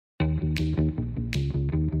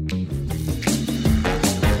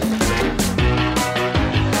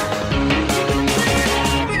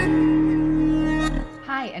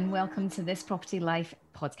welcome to This Property Life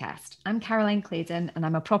podcast. I'm Caroline Claydon and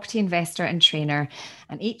I'm a property investor and trainer.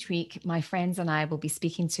 And each week, my friends and I will be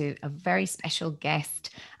speaking to a very special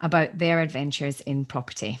guest about their adventures in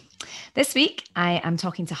property. This week, I am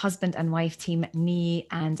talking to husband and wife team Nee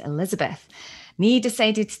and Elizabeth. Nee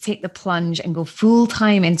decided to take the plunge and go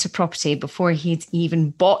full-time into property before he'd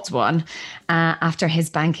even bought one after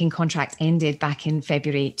his banking contract ended back in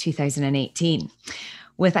February 2018.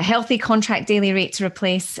 With a healthy contract daily rate to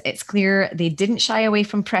replace, it's clear they didn't shy away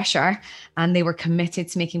from pressure and they were committed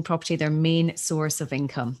to making property their main source of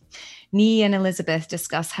income. Nee and Elizabeth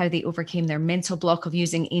discuss how they overcame their mental block of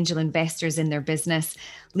using angel investors in their business,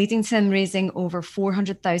 leading to them raising over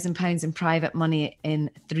 £400,000 in private money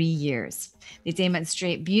in 3 years. They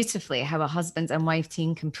demonstrate beautifully how a husband and wife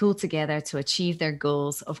team can pull together to achieve their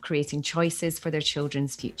goals of creating choices for their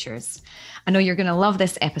children's futures. I know you're going to love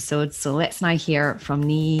this episode, so let's now hear from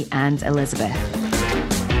Nee and Elizabeth.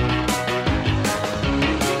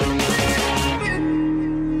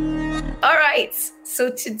 All right. So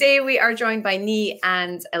today we are joined by Nee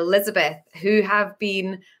and Elizabeth, who have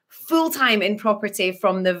been full-time in property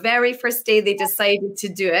from the very first day they decided to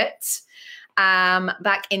do it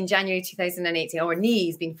back in January 2018. Or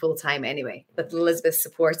Nee's been full-time anyway, with Elizabeth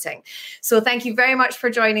supporting. So thank you very much for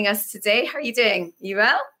joining us today. How are you doing? You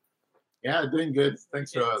well? Yeah, doing good.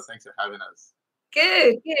 Thanks for having us.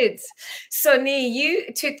 Good. So Nee,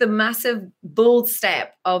 you took the massive, bold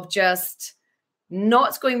step of just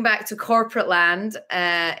not going back to corporate land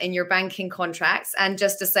in your banking contracts and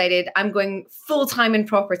just decided I'm going full-time in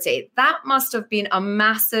property. That must have been a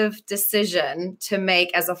massive decision to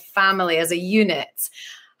make as a family, as a unit.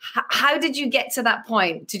 How did you get to that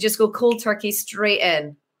point to just go cold turkey straight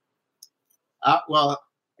in? Well,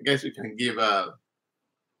 I guess we can give a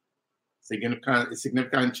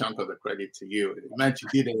significant chunk of the credit to you. It meant you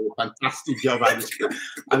did a fantastic job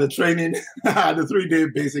at the training, at the 3-day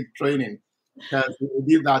basic training. Because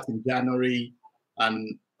we did that in January,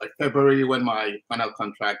 and by February, when my final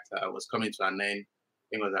contract was coming to an end,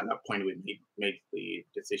 it was at that point we made the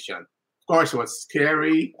decision. Of course, it was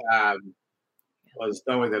scary. It was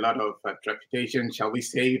done with a lot of trepidation, shall we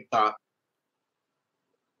say, but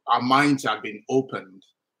our minds had been opened,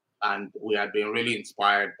 and we had been really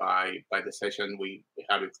inspired by the session we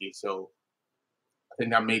had with you. So I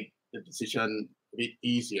think that made the decision a bit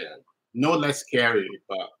easier, no less scary,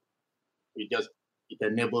 but it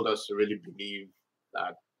enabled us to really believe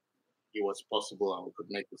that it was possible and we could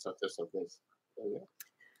make the success of this. So, yeah.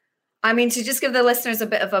 I mean, to just give the listeners a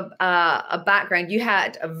bit of a background, you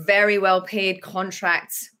had a very well-paid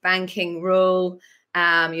contract banking role.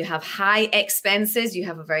 You have high expenses. You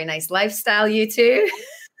have a very nice lifestyle, you two.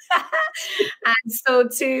 And so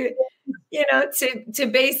to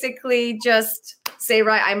basically just say,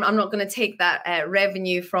 right, I'm not going to take that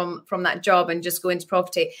revenue from that job and just go into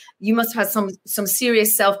property. You must have had some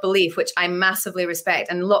serious self-belief, which I massively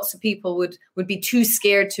respect. And lots of people would be too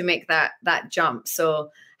scared to make that jump.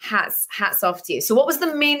 So hats off to you. So what was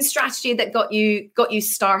the main strategy that got you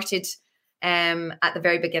started at the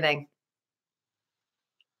very beginning?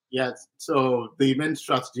 Yes. So the main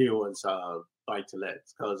strategy was buy-to-let,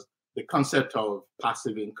 because the concept of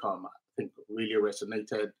passive income, I think, really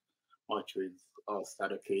resonated much with us.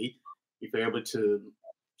 That okay, if you're able to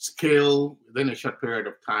scale within a short period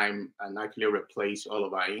of time and actually replace all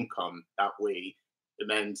of our income that way, it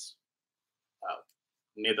means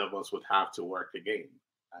neither of us would have to work again,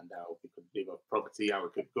 and we could live off property, and we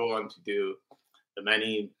could go on to do the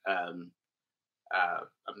many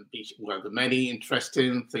the many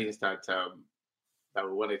interesting things that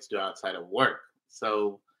we wanted to do outside of work.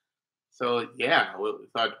 So yeah, we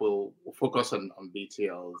thought we'll focus on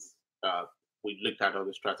BTLs. We looked at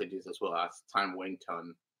other strategies as well as time went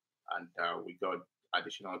on, and we got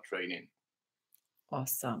additional training.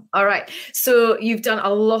 Awesome. All right. So you've done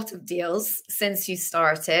a lot of deals since you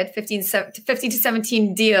started, 50 to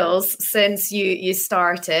 17 deals since you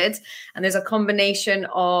started. And there's a combination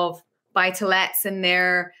of buy-to-lets in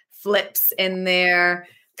there, flips in there,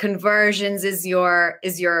 conversions is your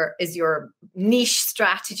niche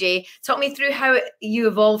strategy. Talk me through how you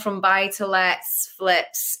evolved from buy-to-lets,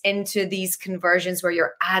 flips into these conversions where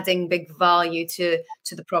you're adding big value to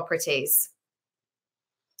the properties.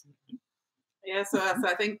 Yeah, so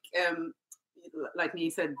I think, like you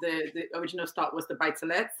said, the original start was the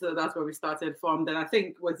buy-to-let, so that's where we started from. Then I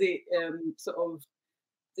think was it sort of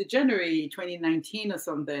the January 2019 or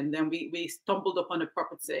something. Then we stumbled upon a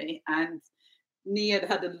property, and Nia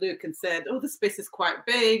had a look and said, "Oh, the space is quite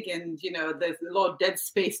big, and there's a lot of dead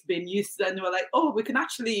space being used." And we're like, "Oh, we can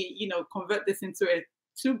actually convert this into a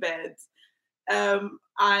 2-bed." And,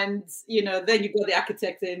 then you got the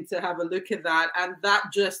architect in to have a look at that. And that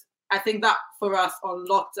just, I think that for us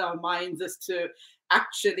unlocked our minds as to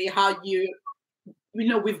actually how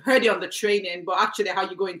we've heard it on the training, but actually how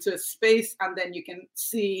you go into a space and then you can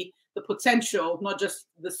see the potential, not just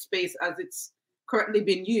the space as it's currently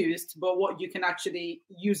being used, but what you can actually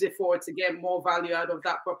use it for to get more value out of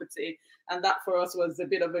that property. And that for us was a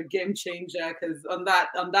bit of a game changer, because on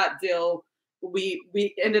that deal, we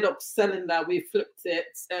ended up selling that. We flipped it,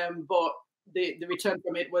 but the return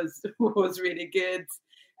from it was really good.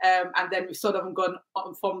 And then we've sort of gone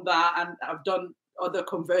on from that, and I've done other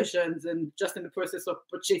conversions and just in the process of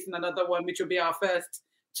purchasing another one, which will be our first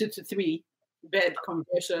 2 to 3 bed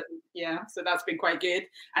conversion. Yeah, so that's been quite good.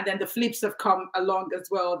 And then the flips have come along as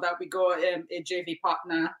well, that we got a JV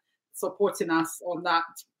partner supporting us on that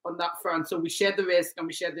front. So we share the risk and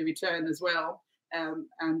we share the return as well.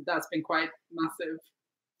 And that's been quite massive.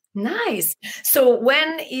 Nice. So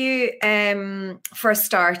when you first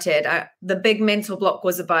started, the big mental block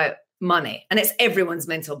was about money, and it's everyone's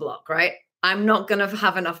mental block, right? I'm not going to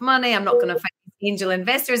have enough money. I'm not going to find angel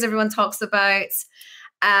investors everyone talks about.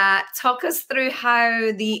 Talk us through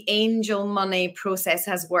how the angel money process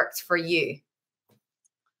has worked for you.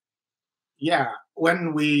 Yeah,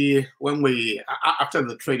 when we after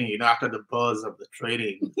the training, after the buzz of the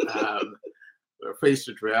training, we're faced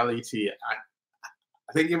with reality.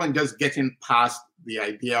 I think even just getting past the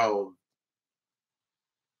idea of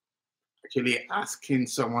actually asking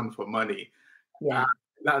someone for money, that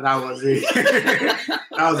was it.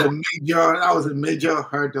 that was a major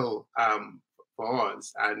hurdle for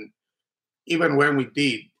us. And even when we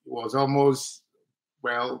did, it was almost,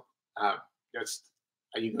 just,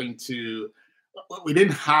 are you going to? We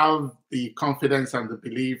didn't have the confidence and the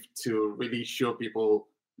belief to really show people,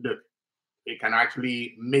 look, it can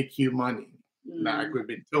actually make you money, like we've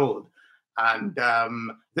been told. And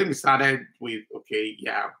then we started with, okay,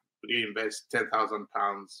 would you invest £10,000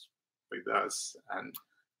 with us? And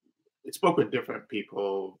we spoke with different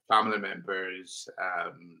people, family members,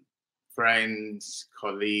 friends,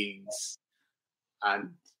 colleagues.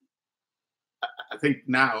 And I think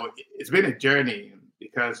now it's been a journey,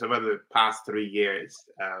 because over the past 3 years,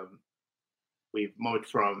 we've moved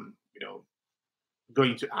from,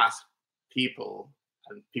 going to ask people,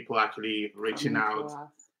 and people actually reaching out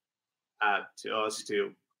to us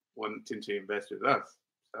to wanting to invest with us.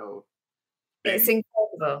 So it's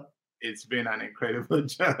incredible. It's been an incredible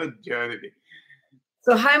journey.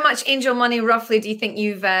 So how much angel money roughly do you think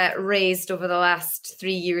you've raised over the last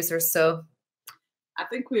 3 years or so? I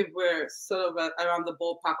think we were sort of around the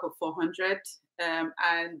ballpark of 400.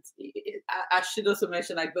 And I should also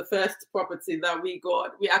mention, like, the first property that we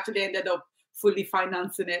got, we actually ended up fully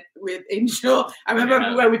financing it with Angel. I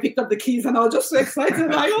remember when we picked up the keys, and I was just so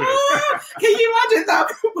excited, like, oh, can you imagine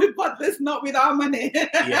that we bought this not with our money?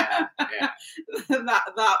 Yeah. that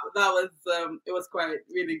was it was quite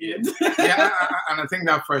really good. And I think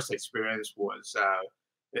that first experience was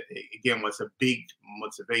was a big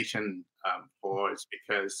motivation for us,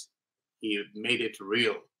 because he made it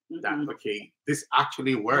real. That, okay, this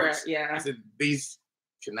actually works. I said, this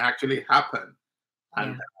can actually happen.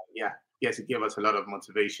 And yes, it gave us a lot of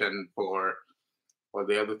motivation for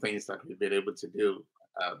the other things that we've been able to do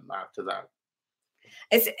after that.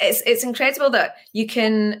 It's incredible that you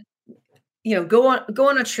can, go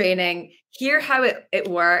on a training, hear how it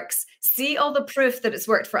works, see all the proof that it's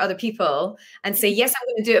worked for other people, and say, yes, I'm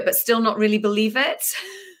going to do it, but still not really believe it.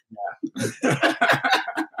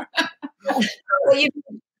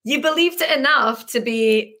 You believed it enough to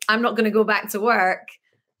be, I'm not going to go back to work.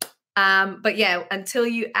 But until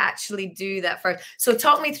you actually do that first. So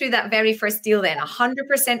talk me through that very first deal then.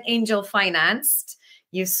 100% angel financed.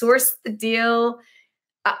 You sourced the deal.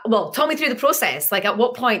 Talk me through the process. Like, at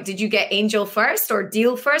what point did you get angel first or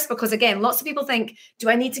deal first? Because again, lots of people think, do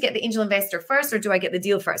I need to get the angel investor first, or do I get the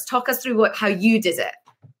deal first? Talk us through how you did it.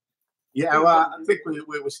 Yeah, well, I think we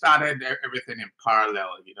started everything in parallel.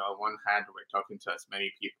 On one hand, we're talking to as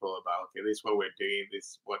many people about, okay, this is what we're doing, this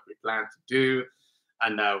is what we plan to do.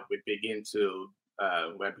 And we began to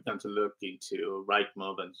look into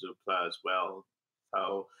Rightmove and Zoopla as well.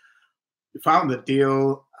 So we found the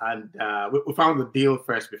deal, and we found the deal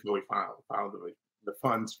first before we found the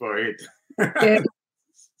funds for it.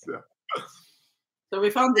 So we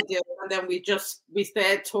found the deal, and then we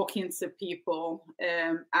started talking to people,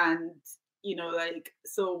 and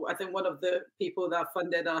so I think one of the people that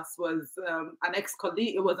funded us was an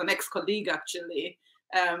ex-colleague. It was an ex-colleague actually,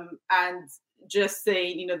 and just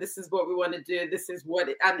saying, this is what we want to do. This is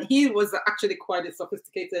and he was actually quite a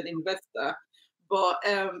sophisticated investor, But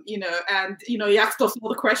you know, and you know, he asked us all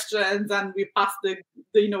the questions, and we passed the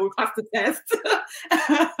test.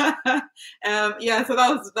 Yeah, so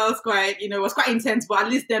that was quite, you know, it was quite intense. But at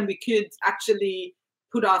least then we could actually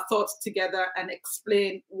put our thoughts together and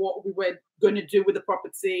explain what we were going to do with the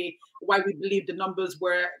property, why we believed the numbers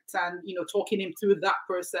worked, and you know, talking him through that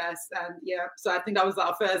process. And yeah, so I think that was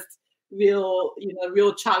our first real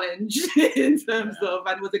challenge in terms of,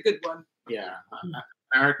 and it was a good one. Yeah,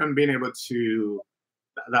 I reckon being able to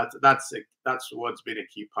that's what's been a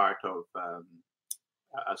key part of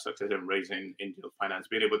a success in raising angel finance.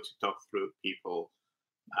 Being able to talk through people,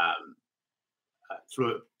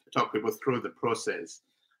 talk people through the process,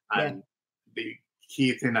 and the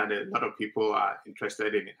key thing that a lot of people are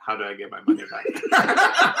interested in: how do I get my money back?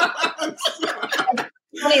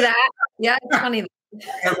 Funny that, yeah, it's funny.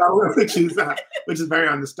 Which is very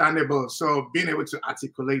understandable. So being able to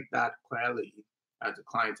articulate that clearly as a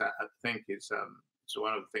client, I think is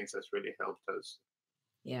one of the things that's really helped us.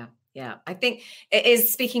 Yeah. I think it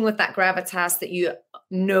is, speaking with that gravitas that you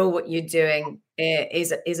know what you're doing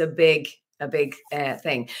is a big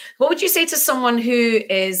thing. What would you say to someone who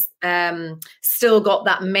is still got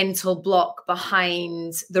that mental block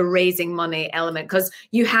behind the raising money element? Because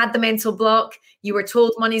you had the mental block, you were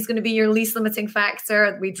told money is going to be your least limiting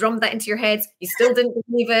factor. We drummed that into your heads. You still didn't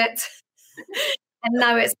believe it. And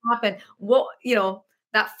now it's happened. What, you know,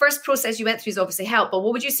 that first process you went through is obviously helped, but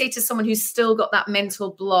what would you say to someone who's still got that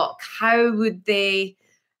mental block? How would they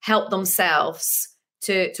help themselves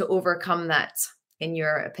to overcome that, in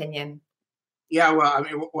your opinion? Yeah, well, I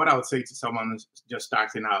mean, what I would say to someone who's just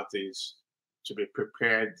starting out is to be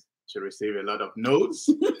prepared to receive a lot of no's.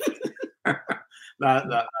 That's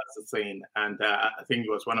the thing. And I think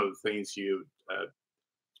it was one of the things you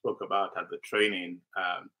spoke about at the training.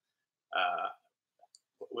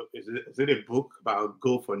 Is it a book about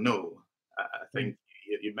go for no? I think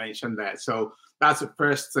you mentioned that. So that's the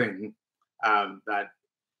first thing, that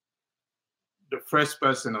the first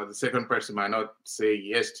person or the second person might not say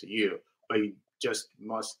yes to you, but you just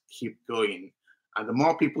must keep going. And the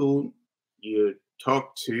more people you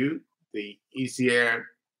talk to, the easier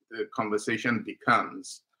the conversation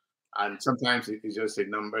becomes. And sometimes it's just a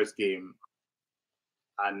numbers game.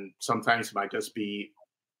 And sometimes it might just be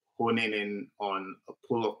honing in on a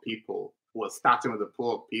pool of people, or starting with a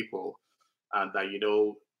pool of people that, you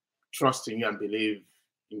know, trust in you and believe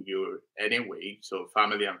in you anyway. So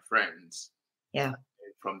family and friends. Yeah. And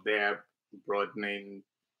from there, broadening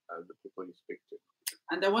the people you speak to.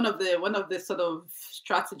 And then one of the sort of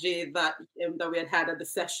strategy that we had at the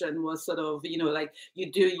session was sort of, you know, like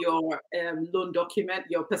you do your loan document,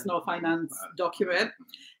 your personal finance document,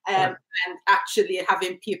 and actually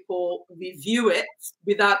having people review it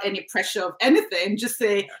without any pressure of anything. Just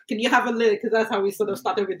say, can you have a look? Because that's how we sort of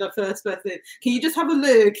started with the first person. Can you just have a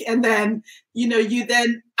look? And then, you know, you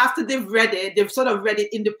then, after they've read it, they've sort of read it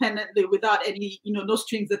independently without any, you know, no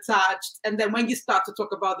strings attached. And then when you start to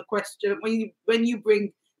talk about the question, when you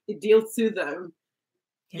bring the deal to them,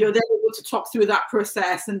 you're then able to talk through that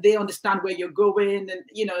process, and they understand where you're going, and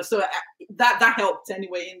you know, so that helped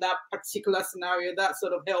anyway in that particular scenario. That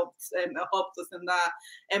sort of helped us in that.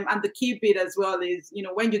 And the key bit as well is, you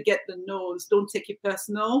know, when you get the no's, don't take it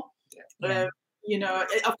personal. You know,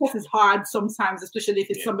 of course, it's hard sometimes, especially if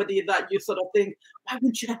it's somebody that you sort of think, why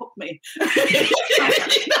wouldn't you help me?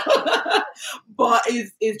 You know? But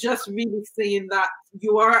it's just really saying that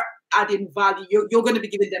you are adding value. You're going to be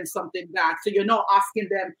giving them something back. So you're not asking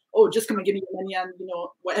them, oh, just come and give me your money, and, you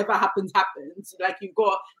know, whatever happens, happens. Like, you've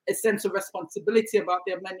got a sense of responsibility about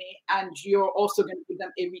their money, and you're also going to give them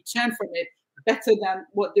a return from it better than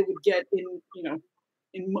what they would get in, you know,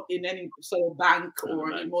 in any sort of bank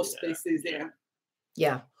or in most places there.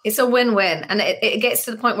 Yeah, it's a win-win. And it gets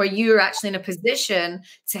to the point where you're actually in a position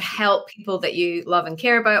to help people that you love and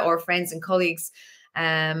care about, or friends and colleagues,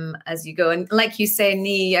 as you go. And like you said,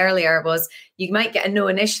 Nee, earlier, was you might get a no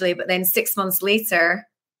initially, but then 6 months later,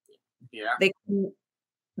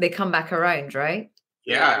 they come back around, right?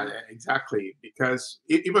 Yeah, exactly. Because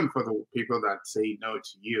even for the people that say no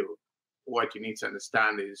to you, what you need to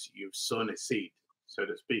understand is you've sown a seed, so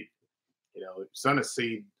to speak. You know, you've sown a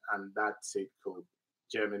seed, and that seed could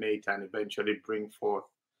germinate and eventually bring forth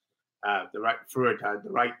the right fruit at the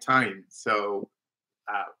right time. So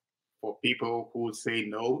for people who say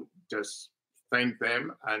no, just thank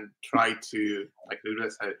them and try to, like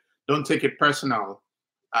Lula said, don't take it personal.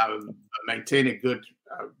 Maintain a good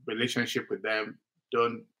relationship with them.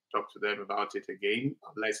 Don't talk to them about it again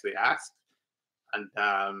unless they ask. And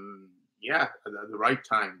at the right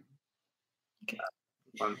time,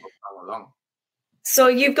 fun will come along. So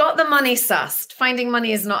you've got the money sussed. Finding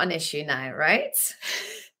money is not an issue now, right?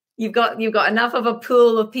 You've got enough of a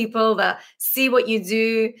pool of people that see what you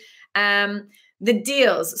do. The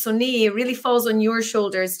deals. So Nii, it really falls on your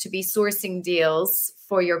shoulders to be sourcing deals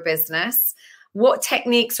for your business. What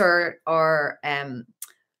techniques or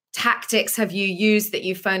tactics have you used that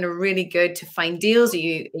you found are really good to find deals? Are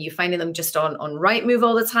you finding them just on Rightmove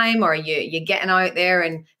all the time, or are you getting out there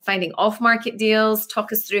and finding off-market deals?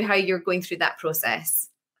 Talk us through how you're going through that process.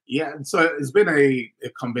 Yeah, so it's been a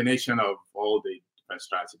combination of all the different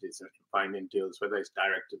strategies of finding deals, whether it's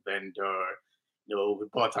direct to vendor, we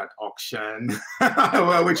bought at auction,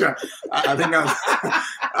 well, which I think I remember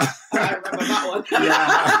that one.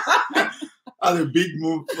 Yeah, that's a big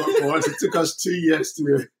move for us. It took us 2 years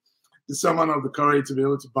to summon up the courage to be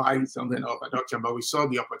able to buy something off at auction, but we saw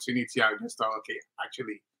the opportunity and just thought, okay,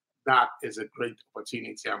 actually, that is a great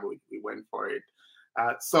opportunity, and we went for it. We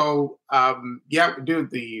do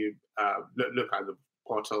the look at the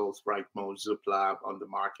portals, Rightmove, Zoopla, On the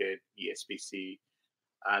Market, ESPC,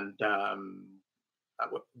 and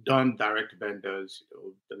done direct vendors,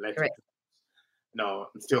 the letter. No,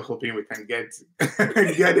 I'm still hoping we can get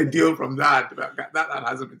a deal from that. That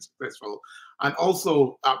hasn't been successful. And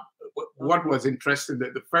also, what was interesting,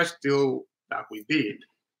 that the first deal that we did,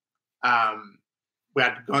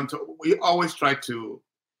 we always try to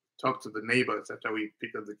talk to the neighbors after we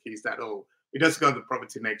pick up the keys that, we just got the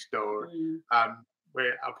property next door.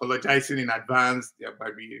 We're apologizing in advance. There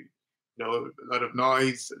might be a lot of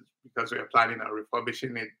noise because we are planning on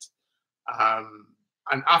refurbishing it.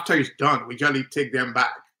 And after it's done, we usually take them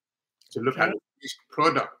back to look at the finished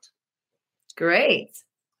product. Great.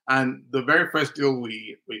 And the very first deal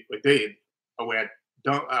we did, we had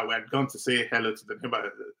gone to say hello to the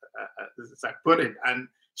neighbor, as I put it, and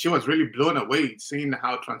she was really blown away seeing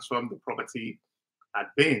how transformed the property had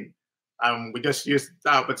been. We just used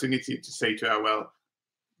the opportunity to say to her, well,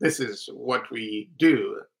 this is what we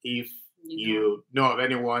do. If you know of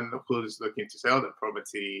anyone who's looking to sell the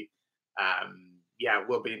property,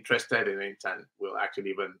 we'll be interested in it, and we'll actually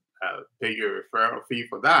even pay you a referral fee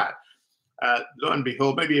for that. Lo and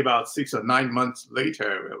behold, maybe about 6 or 9 months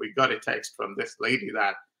later, we got a text from this lady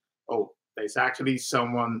that, there's actually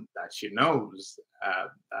someone that she knows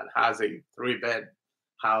that has a 3-bed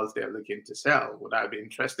house they're looking to sell. Would I be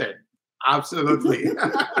interested? Absolutely.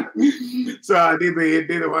 So I did the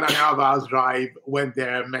 1.5 hours drive, went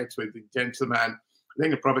there, met with the gentleman. I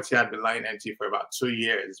think the property had been lying empty for about 2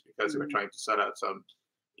 years because we were trying to sort out some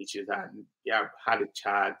issues, and had a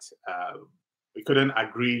chat. We couldn't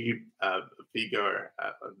agree a figure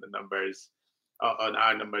on the numbers, on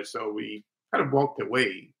our numbers, so we kind of walked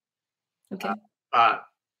away. Okay. But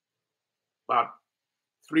about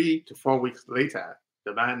 3 to 4 weeks later,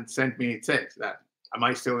 the man sent me a text that, am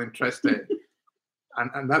I still interested?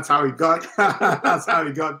 And that's how he got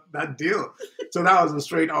that deal. So that was a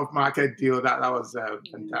straight off market deal. That was a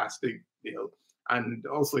fantastic deal. And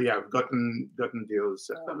also, I've gotten deals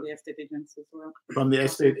from the estate agents as well. From the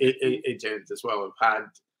estate agents as well. We've had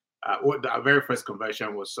our very first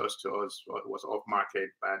conversion was sourced to us, was off market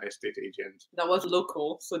by an estate agent. That was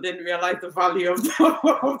local, so didn't realize the value of the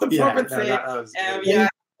property. But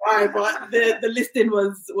the listing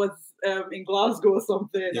was in Glasgow or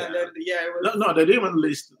something, and then it was. No, they didn't even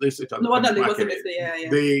list it on the market. It wasn't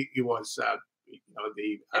listed. It was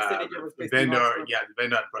the vendor. The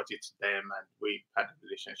vendor had brought it to them, and we had a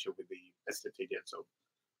relationship with the estate agent. So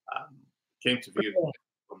came to view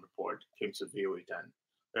from the port, came to view it, and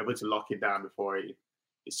we were able to lock it down before he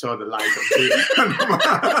saw the light of the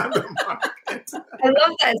market. I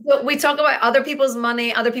love that. So we talk about other people's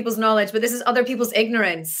money, other people's knowledge, but this is other people's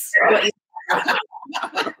ignorance.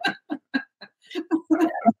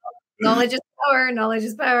 Knowledge is power. Knowledge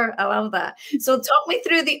is power. I love that. So talk me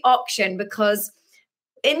through the auction, because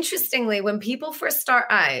interestingly, when people first start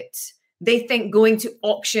out, they think going to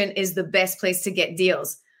auction is the best place to get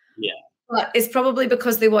deals. Yeah. But it's probably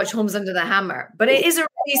because they watch Homes Under the Hammer. But it is a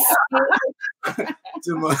really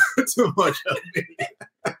too much of it.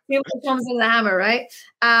 Too much Homes Under the Hammer, right?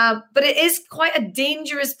 But it is quite a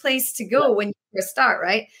dangerous place to go when you first start,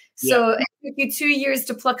 right? So it took you 2 years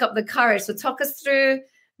to pluck up the courage. So talk us through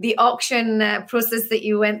the auction process that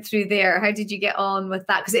you went through there. How did you get on with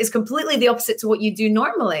that? Because it's completely the opposite to what you do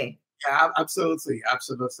normally. Yeah, absolutely.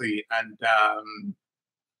 And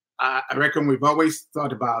I reckon we've always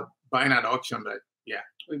thought about buying at auction, but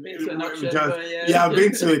we've been to an auction. I've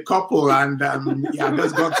been to a couple, and I've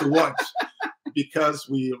just gone to watch because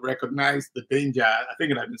we recognize the danger. I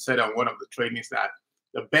think it had been said on one of the trainings that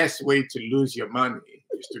the best way to lose your money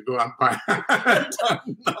is to go and buy at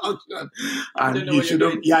an auction, and if you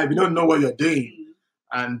don't know what you're doing,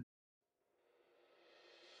 And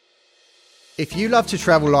if you love to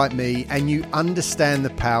travel like me and you understand the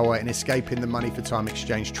power in escaping the money for time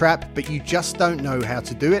exchange trap, but you just don't know how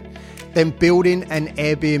to do it, then building an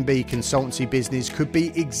Airbnb consultancy business could be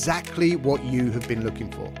exactly what you have been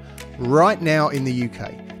looking for. Right now in the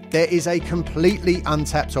UK, there is a completely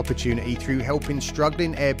untapped opportunity through helping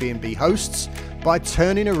struggling Airbnb hosts by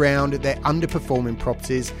turning around their underperforming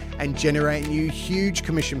properties and generating you huge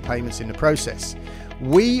commission payments in the process.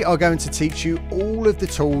 We are going to teach you all of the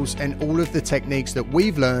tools and all of the techniques that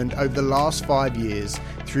we've learned over the last 5 years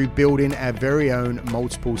through building our very own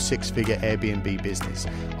multiple six-figure Airbnb business,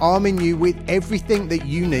 arming you with everything that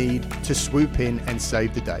you need to swoop in and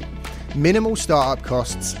save the day. Minimal startup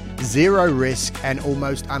costs, zero risk, and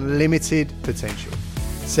almost unlimited potential.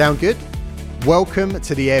 Sound good? Welcome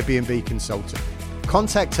to the Airbnb Consultant.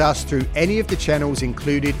 Contact us through any of the channels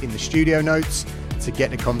included in the studio notes to get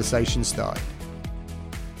the conversation started.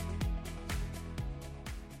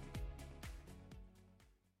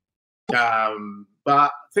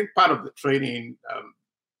 But I think part of the training, I'm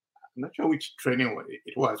not sure which training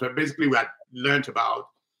it was, but basically we had learned about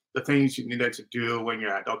the things you needed to do when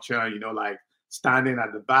you're at auction, like standing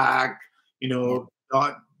at the back,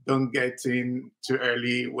 don't get in too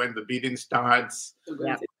early when the bidding starts.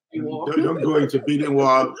 Don't go into bidding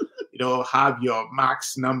wall, have your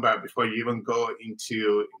max number before you even go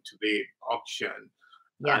into the auction.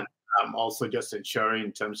 Yeah. And also just ensuring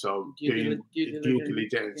in terms of doing due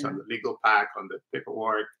diligence on the legal pack, on the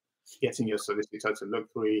paperwork, getting your solicitor to look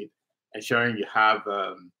through it, ensuring you have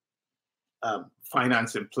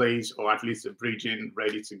finance in place or at least a bridging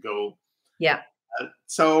ready to go. Yeah.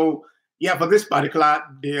 For this particular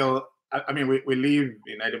deal, I mean, we live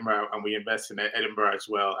in Edinburgh and we invest in Edinburgh as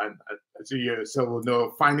well. And as you will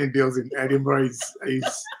know, finding deals in Edinburgh is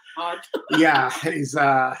hard. Yeah, is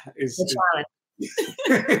a challenge.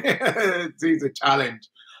 It's a challenge.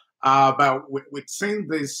 But we've seen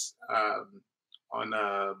this on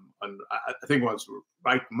I think it was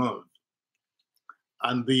Rightmove,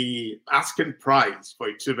 and the asking price for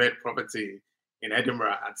a two-bed property in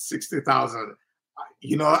Edinburgh at 60,000.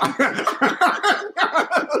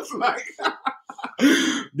 It's like,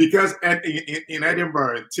 because in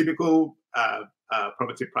Edinburgh, typical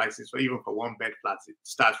property prices, even for one-bed flats, it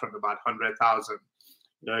starts from about 100,000.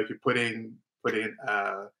 If you put in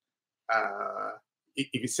if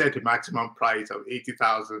you set a maximum price of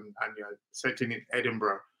 80,000 and you're setting in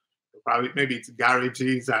Edinburgh, probably maybe it's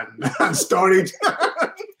garages and storage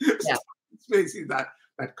spaces that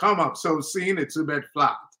come up. So seeing a two-bed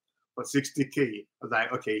flat for 60K, I was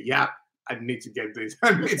like, okay, I need to get this.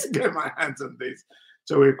 I need to get my hands on this.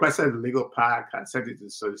 So we requested the legal pack. I sent it to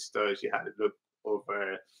the solicitor. She had a look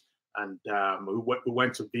over, and we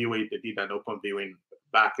went to view it. They did an open viewing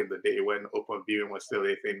back in the day when open viewing was still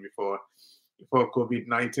a thing before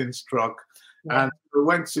COVID-19 struck. Yeah. And we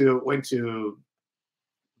went to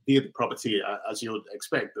view the property. As you would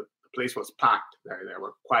expect, the place was packed. There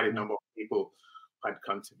were quite a number of people who had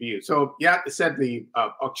come to view. So they set the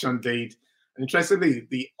auction date. And interestingly,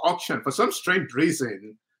 the auction, for some strange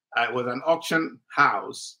reason, it was an auction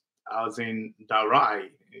house. I was in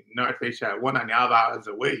Dalry, in North Asia, 1.5 hours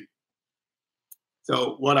away.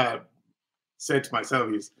 So what I said to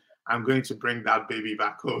myself is, I'm going to bring that baby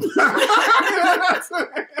back home.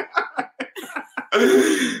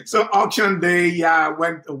 So auction day,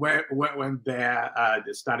 went there.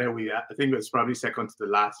 They started with, I think it was probably second to the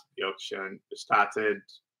last auction. They started,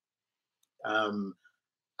 and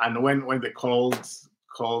when they called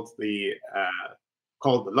the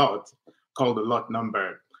lot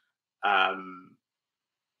number, I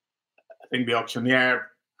think the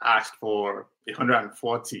auctioneer asked for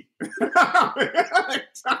 140.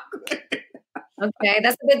 Exactly. Okay,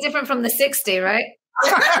 that's a bit different from the 60, right?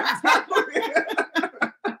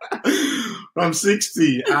 From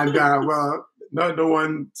 60, and no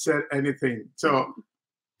one said anything. So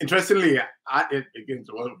interestingly, it begins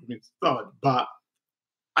to what we thought, but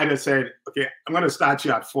I just said, okay, I'm going to start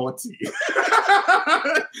you at 40.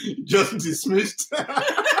 Just dismissed. Because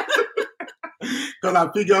I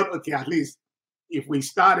figured, okay, at least if we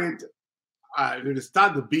started, we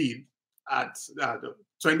start the bid at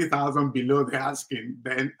 20,000 below the asking,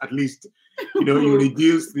 then at least, you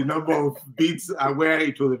reduce the number of bids where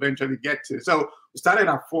it will eventually get to. So we started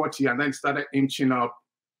at 40 and then started inching up.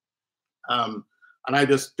 And I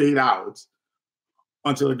just stayed out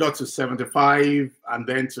until it got to 75 and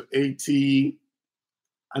then to 80.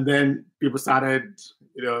 And then people started,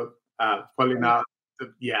 falling out.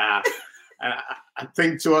 Yeah. I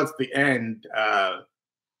think towards the end,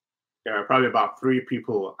 there were probably about 3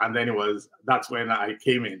 people. And then that's when I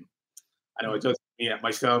came in. And it was just Yeah,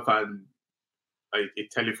 myself and a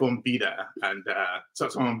telephone bidder, and so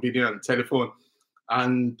someone bidding on the telephone,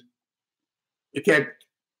 and it kept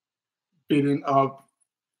bidding up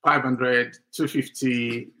 500,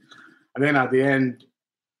 250, and then at the end,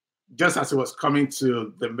 just as it was coming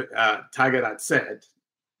to the target I'd said,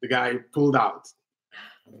 the guy pulled out.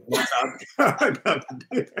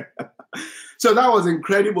 So that was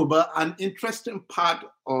incredible, but an interesting part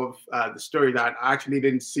of the story that I actually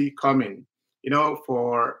didn't see coming,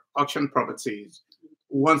 for auction properties,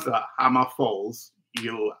 once the hammer falls,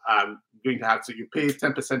 you are going to have to, you pay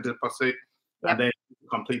 10% deposit, and then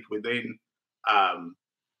complete within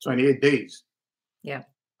 28 days. Yeah.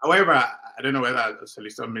 However, I don't know whether a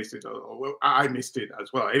solicitor missed it or I missed it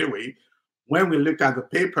as well. Anyway, when we looked at the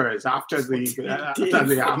papers after the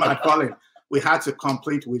hammer had fallen, we had to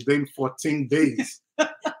complete within 14 days.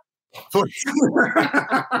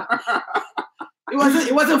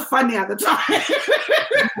 It wasn't funny at the time.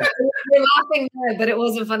 We're laughing now, but it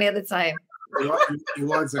wasn't funny at the time. It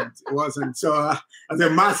wasn't. So there's a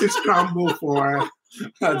massive scramble to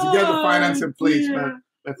get the finance in place. Yeah.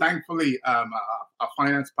 But thankfully, our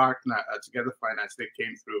finance partner, Together Finance, they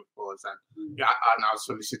came through for us, and our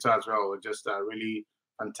solicitor as well were just really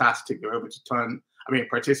fantastic. They were able to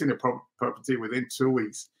purchasing the property within 2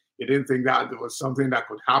 weeks. You didn't think that there was something that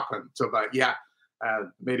could happen. So, but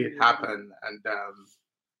made it happen, and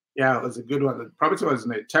it was a good one. The property was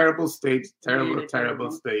in a terrible state,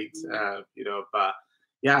 terrible state. But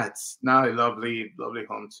it's now a lovely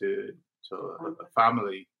home to a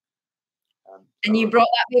family. And you brought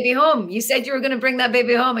that baby home. You said you were going to bring that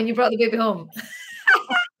baby home, and you brought the baby home.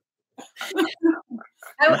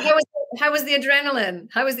 How was the adrenaline?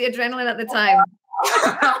 How was the adrenaline at the time?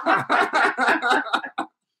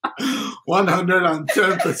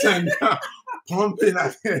 110%. Pumping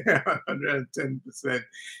at 110%.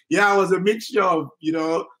 Yeah, it was a mixture of,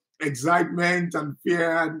 excitement and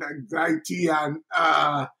fear and anxiety, and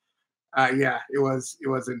it was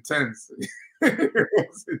intense.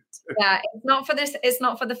 Yeah, it's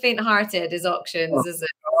not for the faint-hearted, is auctions, is it?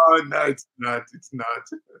 Oh no, it's not.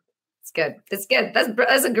 It's good.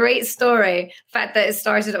 That's a great story. The fact that it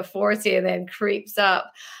started at 40 and then creeps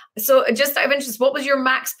up. So just out of interest, what was your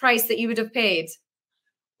max price that you would have paid?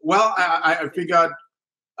 Well, I figured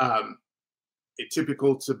a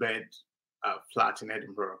typical two-bed flat in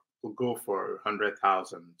Edinburgh would go for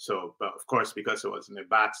 100,000. So, but of course, because it was in a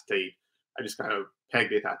bad state, I just kind of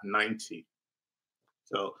pegged it at 90.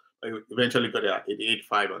 So I eventually got it at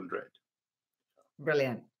 88,500.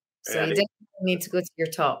 Brilliant. So you didn't need to go to your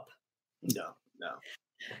top. No.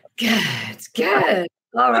 Good.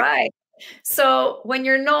 All right. So when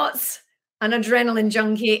you're not an adrenaline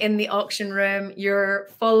junkie in the auction room, you're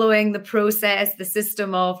following the process, the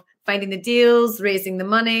system of finding the deals, raising the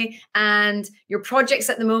money, and your projects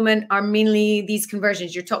at the moment are mainly these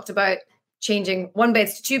conversions. You talked about changing 1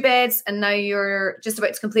 beds to 2 beds, and now you're just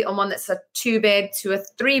about to complete on one that's a 2-bed to a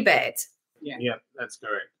 3-bed. Yeah, that's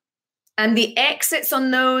correct. And the exits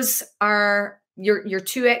on those are your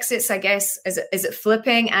 2 exits, I guess. Is it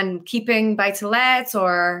flipping and keeping buy-to-let,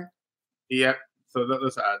 or? Yep. So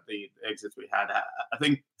those are the exits we had. I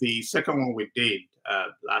think the second one we did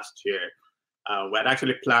last year, we had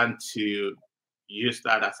actually planned to use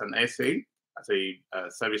that as an SA, as a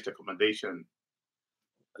serviced accommodation,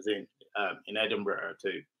 as in Edinburgh,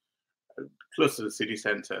 close to the city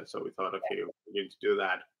centre. So we thought, okay, we're going to do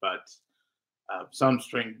that. But some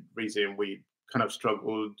strange reason, we kind of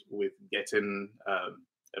struggled with getting a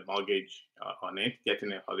mortgage on it,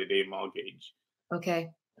 getting a holiday mortgage.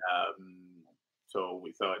 Okay. So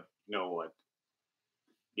we thought, you know what?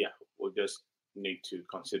 Yeah, we'll just need to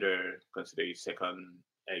consider a second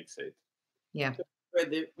exit. Yeah.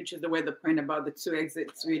 Which is the point about the 2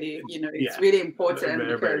 exits. Really, it's really important,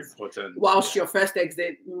 very because important. whilst your first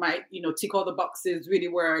exit might, tick all the boxes, really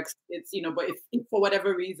works. It's, but if for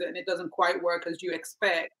whatever reason it doesn't quite work as you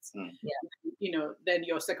expect, then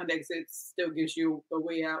your second exit still gives you a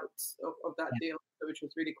way out of that deal, which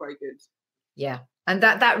was really quite good. Yeah. And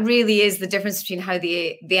that really is the difference between how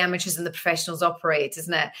the amateurs and the professionals operate,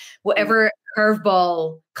 isn't it? Whatever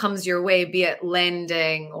curveball comes your way, be it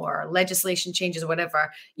lending or legislation changes or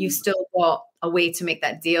whatever, you've still got a way to make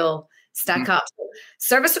that deal stack up.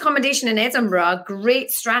 Service accommodation in Edinburgh,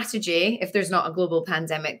 great strategy if there's not a global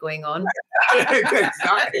pandemic going on.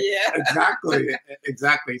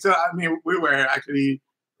 Exactly. So, we were actually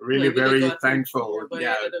really very thankful.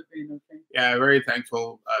 Very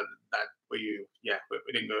thankful that we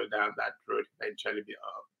didn't go down that road eventually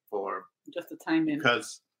for just the timing,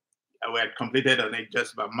 because we had completed on it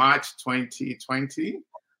just about March 2020.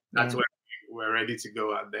 That's when were ready to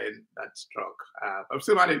go, and then that struck. I'm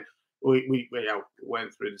still managed. We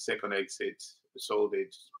went through the second exit, sold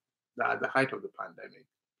it at the height of the pandemic.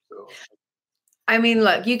 So, I mean,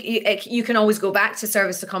 look, you can always go back to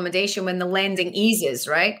service accommodation when the lending eases,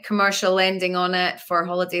 right? Commercial lending on it for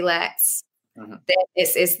holiday lets. Mm-hmm.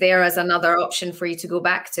 It's there as another option for you to go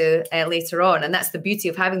back to later on. And that's the beauty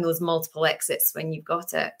of having those multiple exits when you've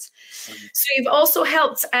got it. Mm-hmm. So you've also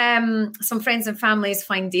helped some friends and families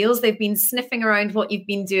find deals. They've been sniffing around what you've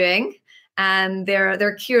been doing, and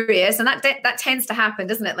they're curious. And that tends to happen,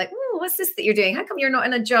 doesn't it? Like, oh, what's this that you're doing? How come you're not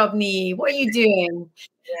in a job, Nee? What are you doing?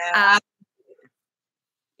 Yeah.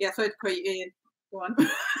 So it's quite go on.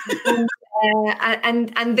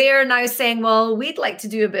 And they're now saying, well, we'd like to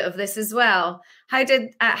do a bit of this as well. How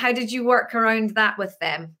did you work around that with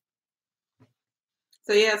them?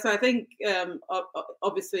 So I think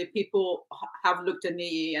obviously people have looked at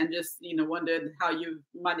me and just wondered how you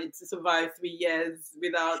managed to survive 3 years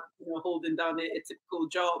without holding down a typical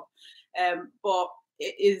job, but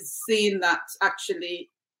it is seeing that actually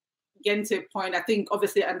getting to a point, I think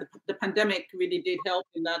obviously, and the pandemic really did help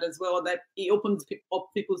in that as well, that it opens up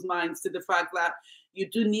people's minds to the fact that you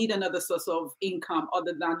do need another source of income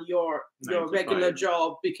other than your regular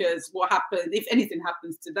job, because what happens, if anything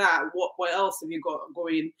happens to that, what else have you got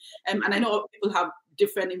going? And I know people have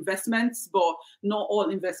different investments, but not all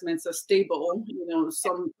investments are stable.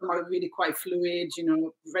 Some are really quite fluid,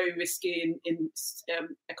 very risky in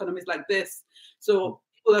economies like this. So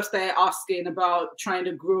people have started asking about trying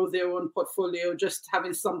to grow their own portfolio, just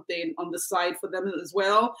having something on the side for them as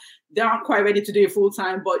well. They aren't quite ready to do it full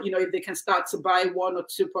time, but if they can start to buy 1 or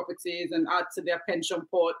 2 properties and add to their pension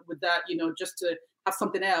pot with that, just to have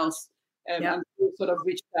something else. And we sort of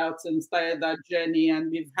reached out and started that journey,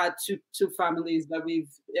 and we've had two families that we've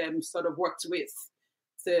sort of worked with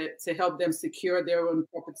to help them secure their own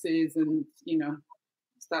properties and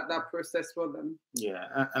start that process for them. Yeah,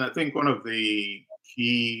 and I think one of the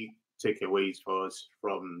key takeaways for us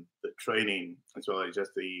from the training, as well as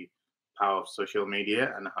just the power of social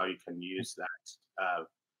media and how you can use that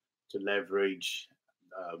to leverage,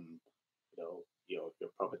 your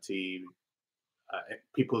property,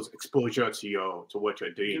 people's exposure to what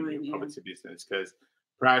you're doing in your property business. Because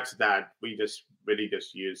prior to that, we just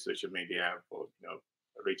use social media for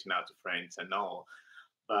reaching out to friends and all,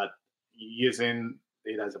 but using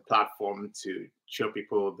it as a platform to show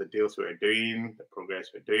people the deals we're doing, the progress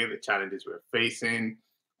we're doing, the challenges we're facing,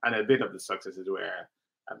 and a bit of the successes we're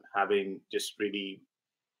having. Just really,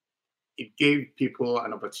 it gave people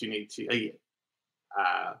an opportunity.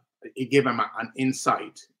 It gave them an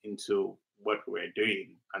insight into what we're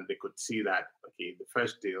doing, and they could see that, okay, the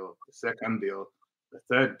first deal, the second deal, the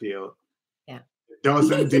third deal, a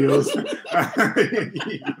dozen deals, 15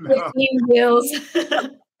 deals.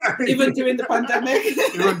 Even during the pandemic.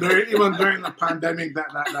 even during the pandemic,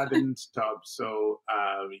 that didn't stop. So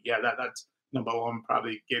that's number one.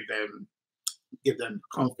 Probably give them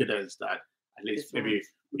confidence that at least maybe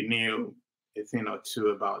we knew a thing or two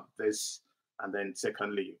about this, and then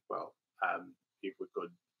secondly, if we could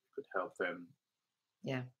help them.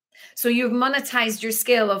 Yeah. So you've monetized your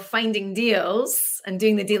skill of finding deals and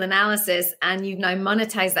doing the deal analysis, and you've now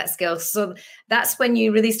monetized that skill. So that's when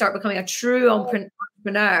you really start becoming a true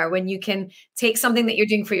entrepreneur, when you can take something that you're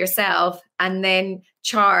doing for yourself and then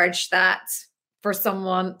charge that for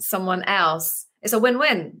someone else. It's a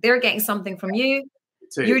win-win. They're getting something from you.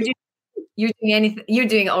 You're doing anything. You're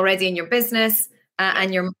doing it already in your business,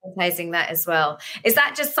 and you're monetizing that as well. Is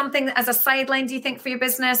that just something as a sideline, do you think, for your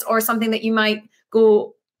business, or something that you might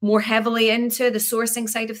go more heavily into, the sourcing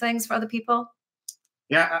side of things for other people?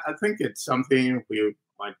 Yeah, I think it's something we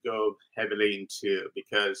might go heavily into,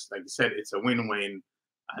 because, like you said, it's a win-win,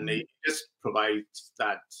 and it just provides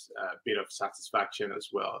that bit of satisfaction as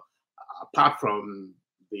well. Apart from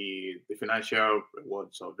the financial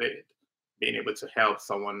rewards of it, being able to help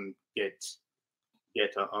someone get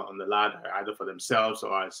on the ladder, either for themselves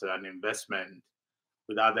or as an investment,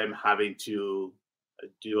 without them having to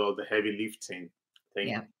do all the heavy lifting.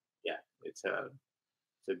 It's a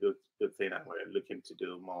good thing, and we're looking to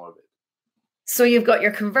do more of it. So you've got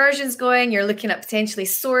your conversions going, you're looking at potentially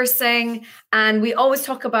sourcing, and we always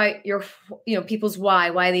talk about your people's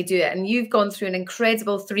why they do it. And you've gone through an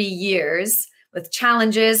incredible 3 years with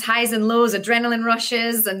challenges, highs and lows, adrenaline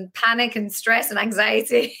rushes, and panic and stress and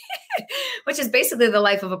anxiety, which is basically the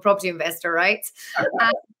life of a property investor, right?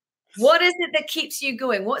 What is it that keeps you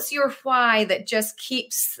going? What's your why that just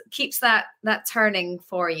keeps that turning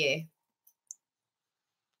for you?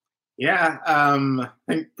 Yeah, I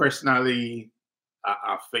think personally,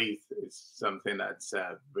 our faith is something that's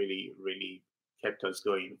really, really kept us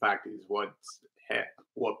going. In fact, is what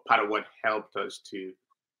part of what helped us to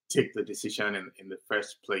take the decision in the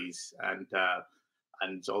first place, and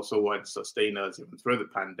it's also what sustained us even through the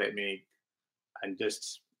pandemic, and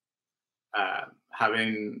just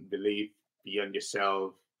having belief beyond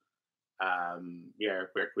yourself.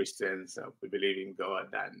 We're Christians. We believe in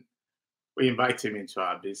God, and we invite Him into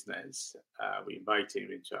our business. We invite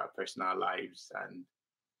Him into our personal lives, and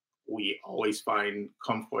we always find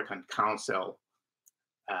comfort and counsel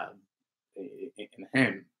in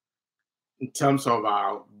Him. In terms of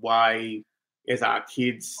our why is our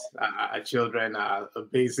kids, our children are a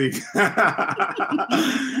basic, they're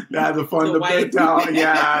the fundamental,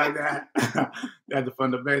 they're the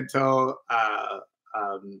fundamental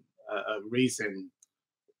reason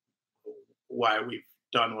why we've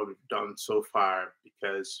done what we've done so far,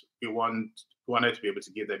 because we wanted to be able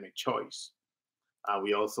to give them a choice.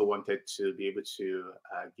 We also wanted to be able to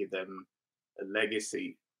give them a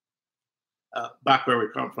legacy. Back where we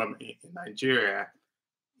come from in Nigeria,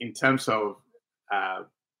 in terms of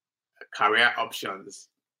career options,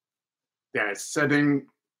 there are certain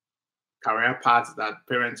career paths that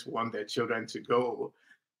parents want their children to go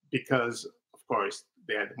because, of course,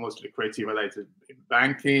 they are the most lucrative, whether it's in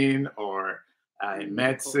banking or in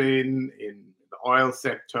medicine, in the oil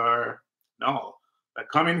sector. No,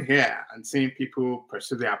 but coming here and seeing people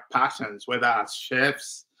pursue their passions, whether as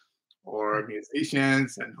chefs or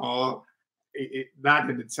musicians and all, that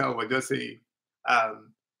in itself was just a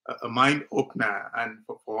mind opener. And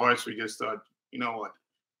for us, we just thought, you know what,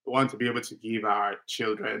 we want to be able to give our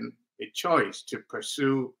children a choice to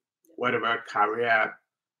pursue whatever career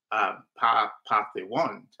path they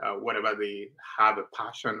want, whatever they have a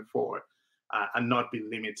passion for, and not be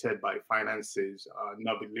limited by finances,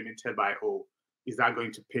 not be limited by, is that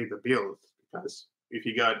going to pay the bills? Because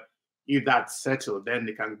if that's settled, then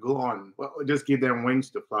they can go on. Well, just give them wings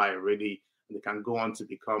to fly already. They can go on to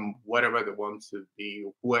become whatever they want to be,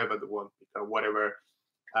 whoever they want to become, whatever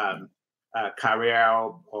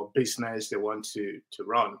career or business they want to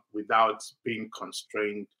run without being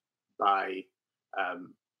constrained by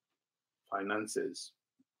finances.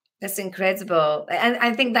 That's incredible. And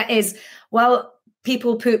I think that is, well,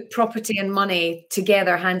 people put property and money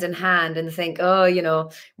together hand in hand and think,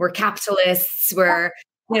 we're capitalists, we're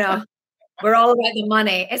all about the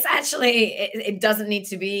money. It's actually, it doesn't need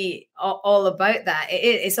to be all about that.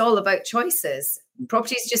 It's all about choices.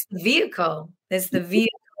 Property is just the vehicle. It's the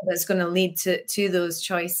vehicle that's going to lead to those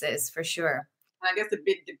choices for sure. I guess the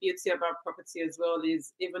beauty about property as well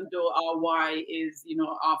is, even though our why is,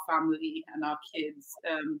 our family and our kids,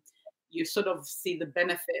 you sort of see the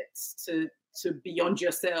benefits to beyond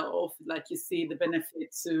yourself. Like you see the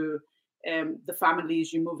benefit to the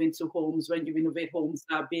families you move into, homes when you renovate homes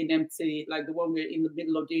that are being empty, like the one we're in the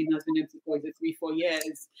middle of doing has been empty for 3-4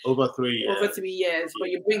 years. Over 3 years. Over 3 years.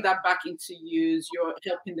 But you bring that back into use, you're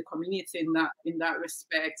helping the community in that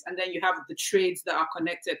respect. And then you have the trades that are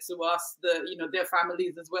connected to us, their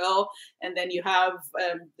families as well. And then you have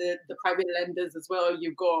the private lenders as well.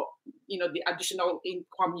 You've got, the additional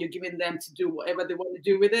income you're giving them to do whatever they want to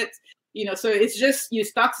do with it. So it's just, you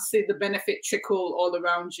start to see the benefit trickle all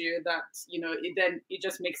around you, that, it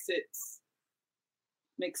just makes it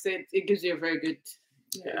gives you a very good,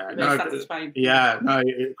 very satisfying.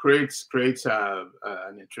 It creates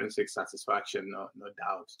an intrinsic satisfaction, no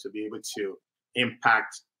doubt, to be able to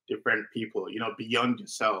impact different people, beyond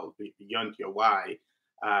yourself, beyond your why.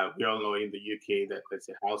 We all know in the UK that there's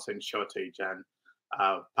a housing shortage, and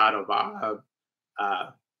part of our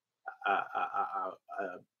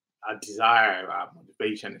desire, our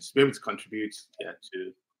motivation is to be able to contribute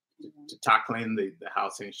to tackling the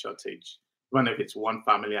housing shortage, even if it's one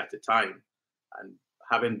family at a time. And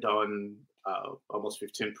having done almost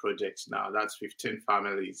 15 projects now, that's 15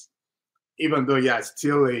 families. Even though,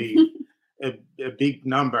 still a big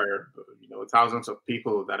number, thousands of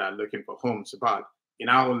people that are looking for homes, but in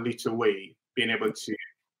our own little way, being able to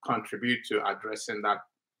contribute to addressing that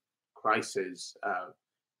crisis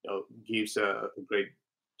gives a great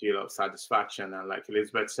deal of satisfaction. And like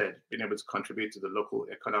Elizabeth said, being able to contribute to the local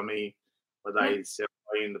economy, whether it's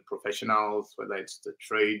employing the professionals, whether it's the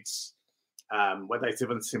trades, whether it's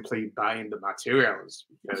even simply buying the materials,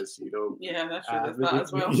 because that's true. That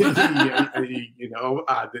as well.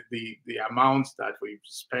 The amounts that we've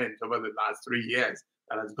spent over the last 3 years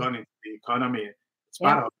that has gone into the economy, it's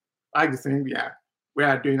part of, I think, we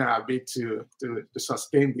are doing our bit to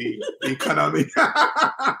sustain the economy.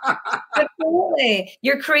 Absolutely.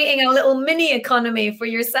 You're creating a little mini economy for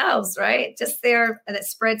yourselves, right? Just there, and it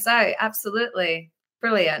spreads out. Absolutely.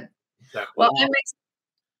 Brilliant. Exactly. Well,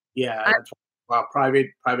 our private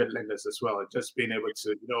lenders as well. Just being able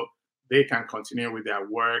to, they can continue with their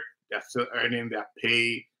work, they're still earning their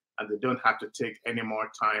pay, and they don't have to take any more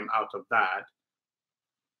time out of that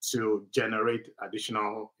to generate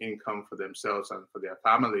additional income for themselves and for their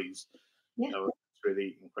families. Yeah. It's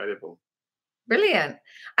really incredible. Brilliant.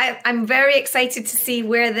 I'm very excited to see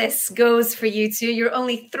where this goes for you two. You're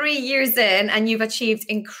only 3 years in and you've achieved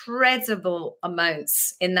incredible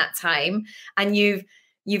amounts in that time. And you've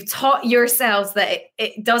taught yourselves that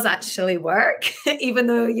it does actually work, even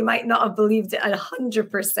though you might not have believed it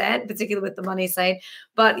 100%, particularly with the money side,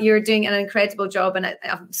 but you're doing an incredible job. And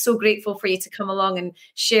I'm so grateful for you to come along and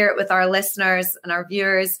share it with our listeners and our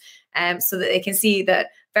viewers, so that they can see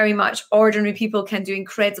that very much ordinary people can do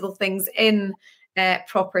incredible things in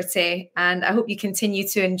property. And I hope you continue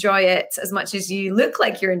to enjoy it as much as you look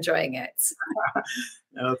like you're enjoying it.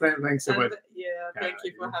 Thanks so much. Thank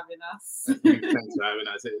you for having us. Thanks for having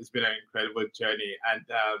us. It's been an incredible journey. And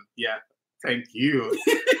thank you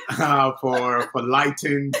for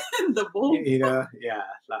lighting the bulb.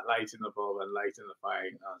 Lighting the bulb and lighting the fire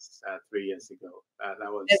in us 3 years ago. That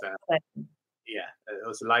was it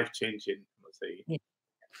was life-changing, I must say. Yeah.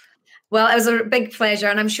 Well, it was a big pleasure,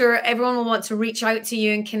 and I'm sure everyone will want to reach out to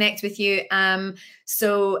you and connect with you.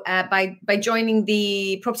 So by joining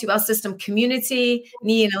the Property Wealth System community,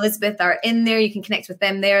 Nee and Elizabeth are in there. You can connect with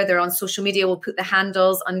them there. They're on social media. We'll put the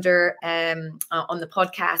handles under on the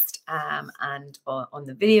podcast and on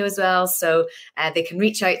the video as well. So they can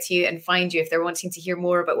reach out to you and find you if they're wanting to hear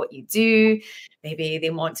more about what you do. Maybe they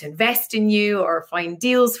want to invest in you or find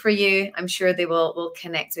deals for you. I'm sure they will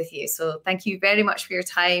connect with you. So thank you very much for your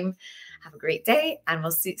time. Have a great day, and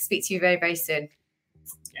we'll speak to you very, very soon.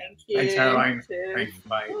 Thank you. Thanks, Caroline. Thanks.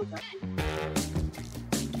 Bye.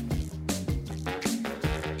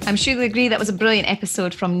 I'm sure you'll agree that was a brilliant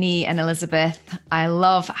episode from Nee and Elizabeth. I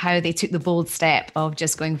love how they took the bold step of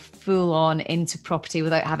just going full on into property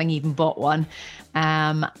without having even bought one.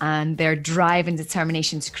 And their drive and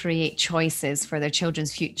determination to create choices for their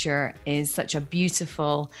children's future is such a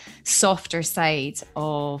beautiful, softer side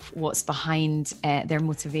of what's behind their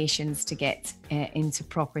motivations to get into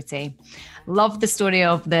property. Love the story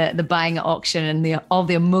of the buying at auction and all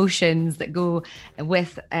the emotions that go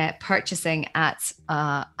with purchasing at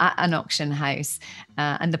an auction house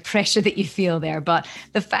and the pressure that you feel there. But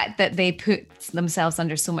the fact that they put themselves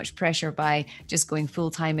under so much pressure by just going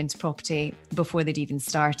full time into property before they'd even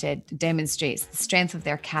started demonstrates the strength of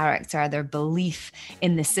their character, their belief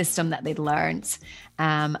in the system that they'd learned,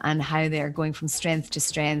 and how they're going from strength to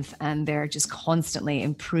strength, and they're just constantly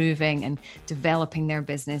improving and developing their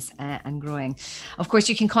business and growing. Of course,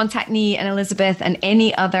 you can contact me and Elizabeth and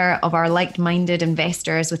any other of our like-minded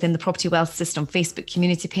investors within the Property Wealth System Facebook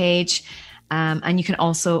community page. And you can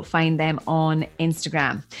also find them on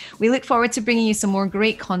Instagram. We look forward to bringing you some more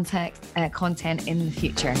great content in the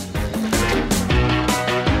future.